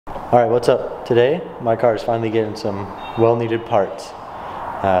Alright, what's up? Today, my car is finally getting some well-needed parts.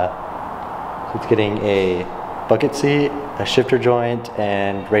 It's getting a bucket seat, a shifter joint,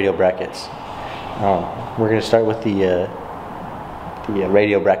 and radio brackets. We're going to start with the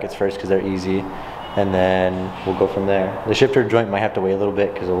radio brackets first because they're easy, and then we'll go from there. The shifter joint might have to wait a little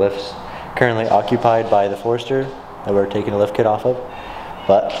bit because the lift's currently occupied by the Forester that we're taking the lift kit off of,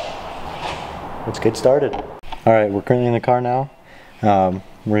 but let's get started. Alright, we're currently in the car now.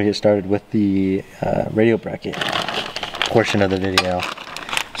 We're going to get started with the radio bracket portion of the video.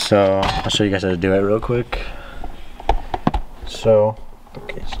 So I'll show you guys how to do it real quick. So,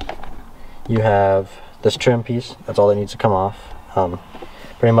 okay, so you have this trim piece, that's all that needs to come off.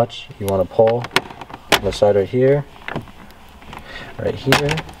 Pretty much you want to pull on the side right here,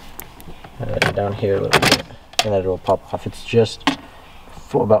 down here a little bit, and then it will pop off. It's just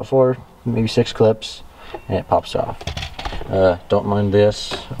about 4, maybe 6 clips, and it pops off. Don't mind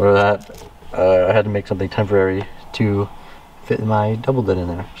this or that. I had to make something temporary to fit my double lid in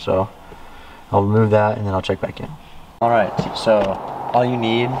there, so I'll remove that and then I'll check back in. Alright, so all you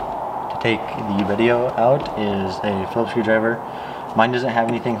need to take the video out is a Phillips screwdriver. Mine doesn't have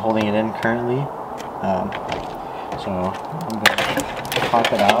anything holding it in currently, so I'm going to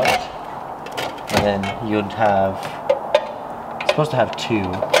pop it out, and then you'd have, it's supposed to have 2,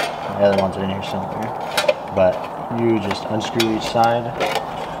 the other ones are in here somewhere, but you just unscrew each side.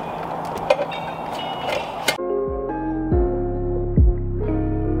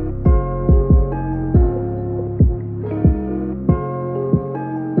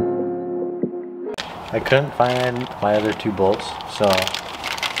 I couldn't find my other 2 bolts, so I'm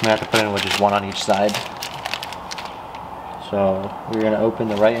gonna have to put in with just 1 on each side. So we're gonna open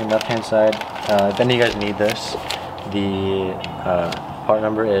the right and left hand side. If any of you guys need this, the part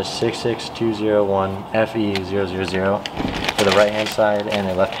number is 66201FE000 for the right hand side, and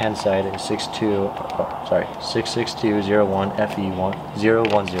the left hand side is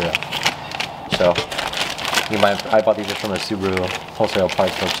 66201FE010. So I bought these just from the Subaru wholesale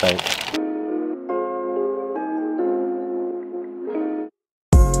parts website.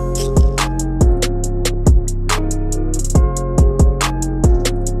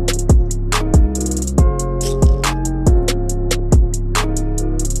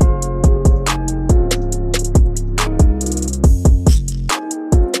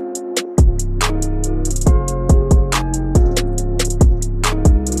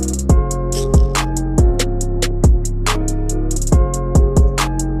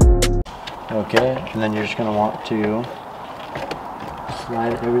 Okay, and then you're just going to want to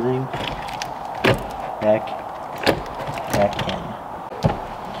slide everything back in.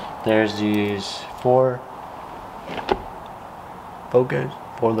 There's these 4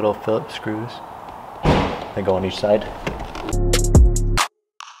 little Phillips screws that go on each side.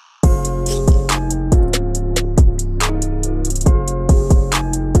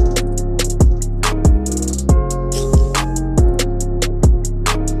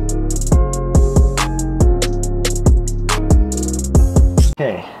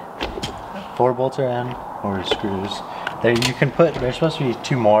 Okay, 4 bolts are in, or screws. There you can put, there's supposed to be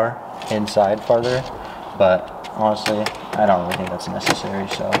 2 more inside farther, but honestly, I don't really think that's necessary,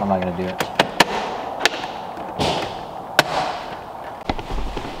 so I'm not going to do it.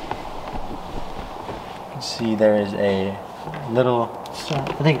 You can see there is a little,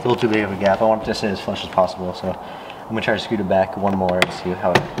 I think it's a little too big of a gap. I want it to sit as flush as possible, so I'm going to try to scoot it back 1 more and see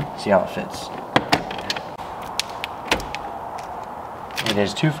how it fits. It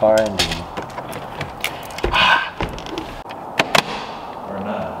is too far indeed. Or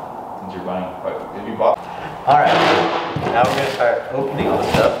not, since you're buying, if you bought. Alright, now we're going to start opening all the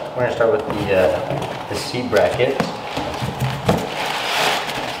stuff. We're going to start with the seat bracket.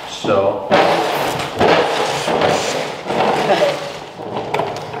 So,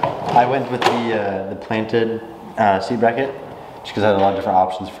 I went with the planted seat bracket, just because I had a lot of different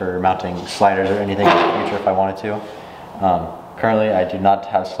options for mounting sliders or anything in the future if I wanted to. Currently, I do not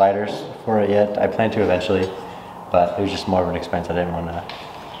have sliders for it yet. I plan to eventually, but it was just more of an expense I didn't want to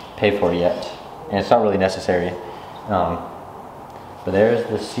pay for yet. And it's not really necessary. But there's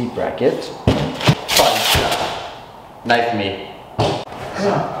the seat bracket. Fun. Knife me.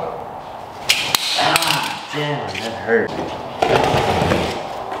 Damn, that hurt.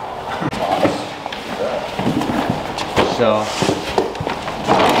 So,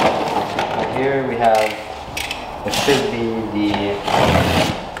 here we have, it should be the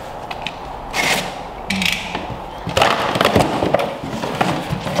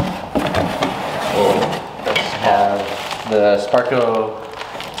the Sparco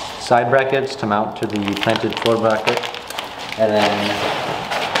side brackets to mount to the planted floor bracket, and then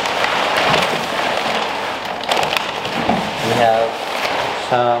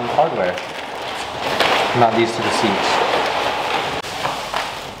some hardware. Mount these to the seats.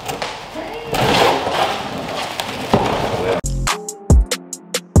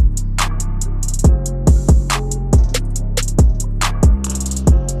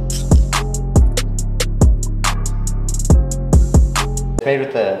 It's made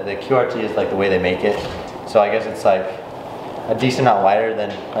with the QRT is like the way they make it. So I guess it's like a decent amount wider than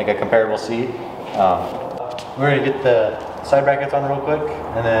like a comparable seat. We're gonna get the side brackets on real quick,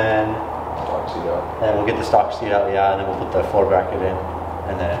 and then we'll get the stock seat out, yeah, and then we'll put the floor bracket in,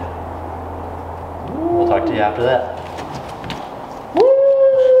 and then we'll talk to you after that.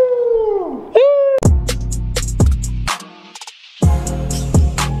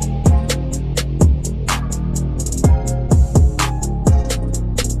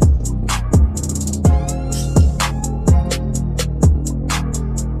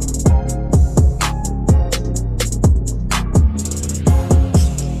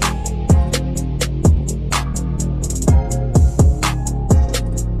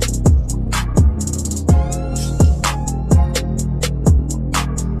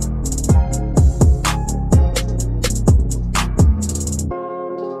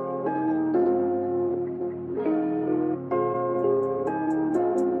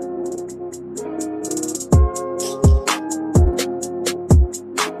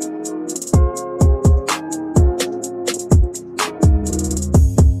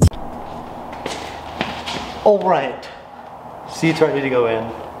 All right, seats ready to go in,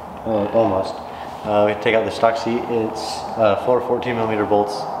 almost. We take out the stock seat. It's 4 14mm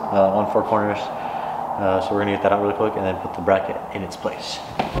bolts on 4 corners. So we're gonna get that out really quick and then put the bracket in its place.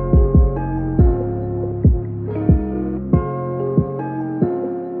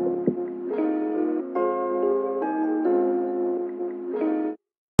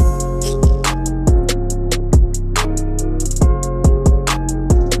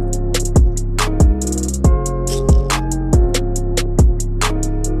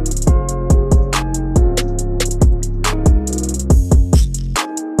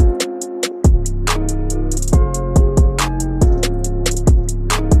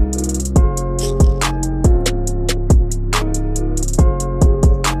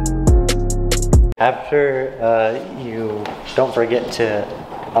 After you don't forget to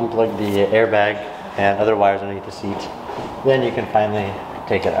unplug the airbag and other wires underneath the seat, then you can finally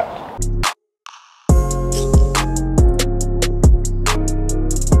take it out.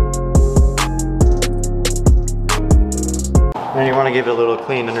 And you want to give it a little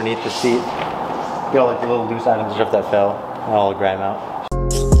clean underneath the seat. Get all like the little loose items and stuff that fell, and all grime out.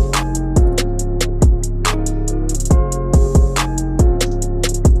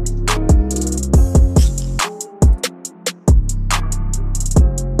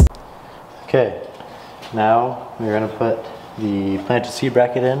 Okay, now we're gonna put the planted seat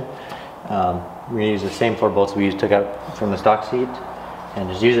bracket in. We're gonna use the same 4 bolts we took out from the stock seat and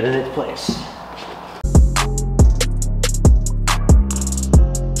just use it in its place.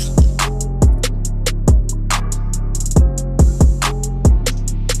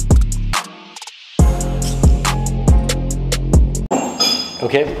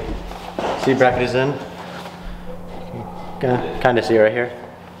 Okay, seat bracket is in. You can kind of see it right here.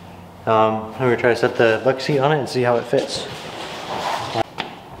 I'm going to try to set the bucket seat on it and see how it fits.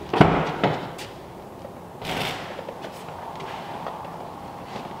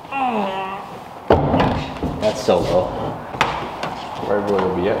 That's so low. Right where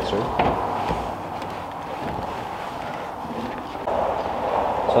it'll be at, sir.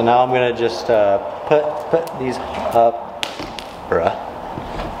 So now I'm going to just put these up.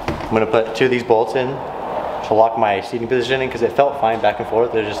 I'm going to put 2 of these bolts in to lock my seating position in, because it felt fine back and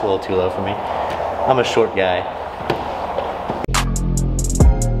forth. They're just a little too low for me. I'm a short guy.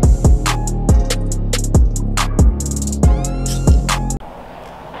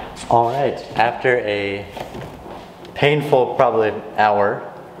 All right, after a painful probably hour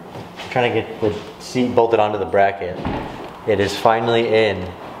trying to get the seat bolted onto the bracket, it is finally in.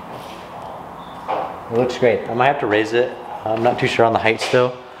 It looks great. I might have to raise it. I'm not too sure on the height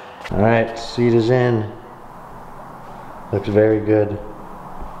still. All right, seat is in. Looks very good.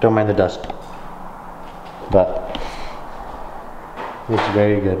 Don't mind the dust, but it's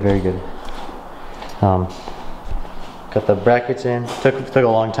very good, very good. Got the brackets in. Took a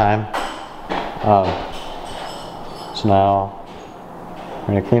long time. So now I'm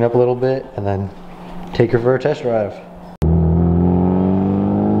gonna clean up a little bit and then take her for a test drive.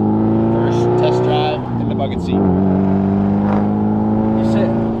 First test drive in the bucket seat. You sit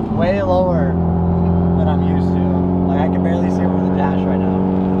way lower than I'm used to. Like I can barely see over the dash right now.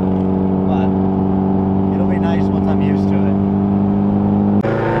 But it'll be nice once I'm used to it.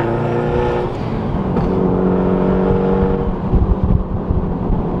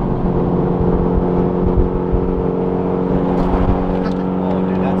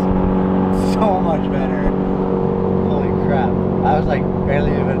 better. Holy crap. I was like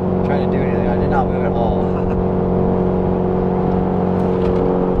barely even trying to do anything. I did not move at all.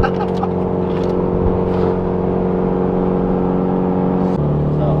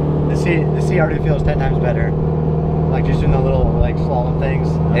 So the seat already feels 10 times better. Like just doing the little like slalom things,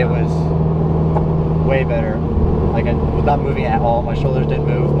 it was way better. Like I was not moving at all. My shoulders didn't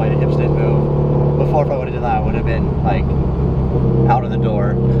move, my hips didn't move. Before, if I would have done that, I would have been like out of the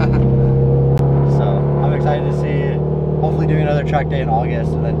door. So I'm excited to see, hopefully doing another track day in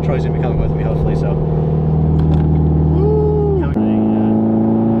August, and then Troy's gonna be coming with me hopefully. So.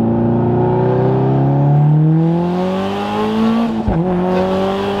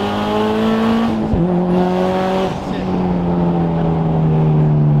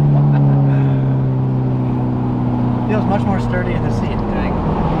 Feels much more sturdy in the seat.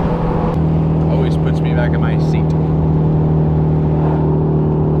 Always puts me back in my seat.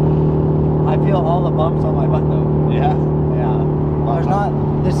 I feel all the bumps on my butt though. Yeah. Yeah. There's not.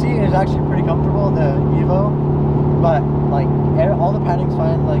 The seat is actually pretty comfortable, the Evo, but like all the padding's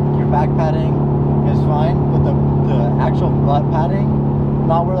fine. Like your back padding is fine, but the actual butt padding,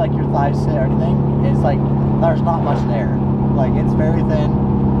 not where like your thighs sit or anything, is like there's not much there. Like it's very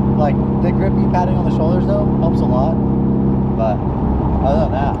thin. Like the grippy padding on the shoulders though helps a lot, but other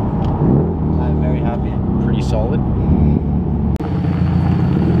than that, I'm very happy. Pretty solid.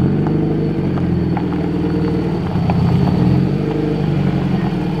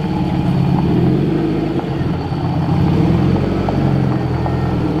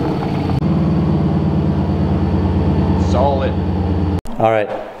 Solid. All right,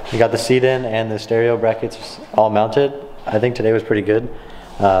 we got the seat in and the stereo brackets all mounted. I think today was pretty good.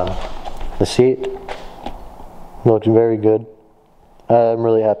 The seat looked very good. I'm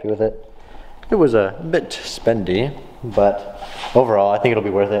really happy with it. It was a bit spendy, but overall I think it'll be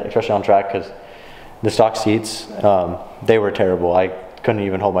worth it, especially on track, because the stock seats, they were terrible. I couldn't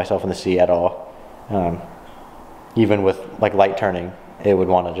even hold myself in the seat at all. Even with like light turning, I would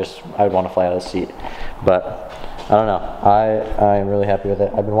want to fly out of the seat. But I don't know, I am really happy with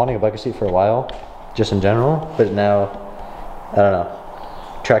it. I've been wanting a bucket seat for a while, just in general, but now, I don't know,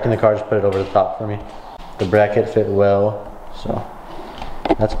 tracking the car just put it over the top for me. The bracket fit well, so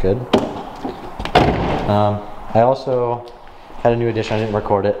that's good. I also had a new addition. I didn't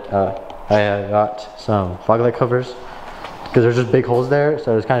record it. I got some fog light covers because there's just big holes there,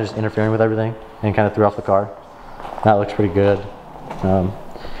 so it was kind of just interfering with everything and kind of threw off the car. That looks pretty good.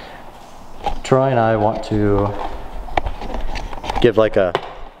 Troy and I want to give like a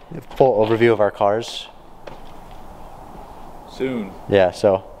full overview of our cars Soon. Yeah,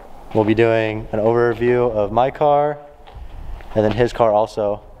 so we'll be doing an overview of my car and then his car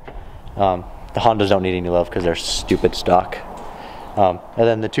also. The Hondas don't need any love because they're stupid stock. And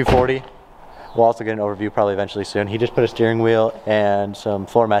then the 240, we'll also get an overview probably eventually soon. He just put a steering wheel and some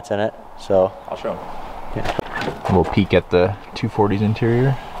floor mats in it, so. I'll show him. Yeah. A little peek at the 240's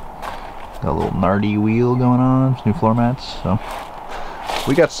interior. Got a little Nardi wheel going on, some new floor mats. So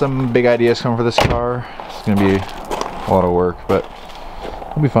we got some big ideas coming for this car. It's gonna be a lot of work, but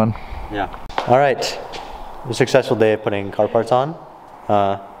it'll be fun. Yeah. All right, a successful day of putting car parts on.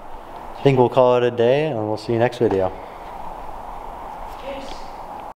 I think we'll call it a day and we'll see you next video.